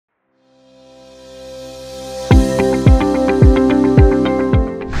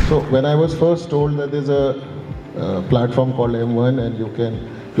when I was first told that there's a platform called M1 and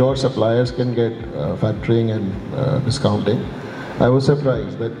your suppliers can get factoring and discounting, I was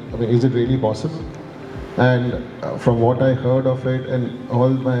surprised that, I mean, is it really possible? And from what I heard of it, and all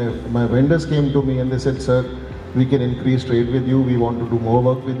my vendors came to me and they said, sir, we can increase trade with you, we want to do more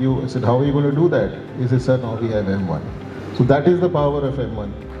work with you. I said, how are you going to do that? He said, sir, now we have M1. So that is the power of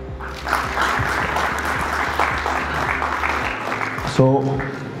M1. So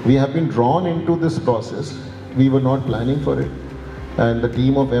we have been drawn into this process. We were not planning for it. And the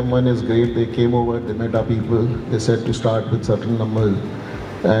team of M1 is great. They came over, they met our people, they said to start with certain numbers.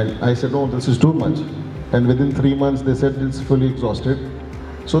 And I said, no, this is too much. And within 3 months, they said it's fully exhausted.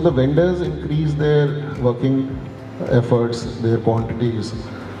 So the vendors increased their working efforts, their quantities,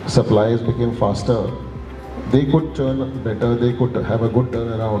 supplies became faster. They could churn better, they could have a good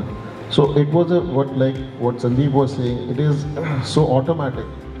turnaround. So it was what Sandeep was saying, it is so automatic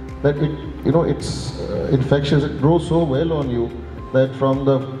that it's infectious, it grows so well on you that from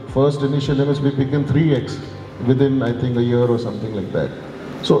the first initial MSP became 3x within, I think, a year or something like that.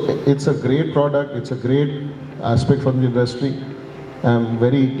 So it's a great product, it's a great aspect for the industry. I'm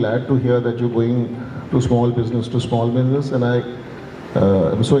very glad to hear that you're going to small business, and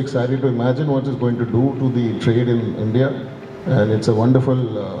I'm so excited to imagine what it's going to do to the trade in India, and it's a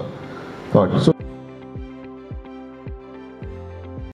wonderful thought. So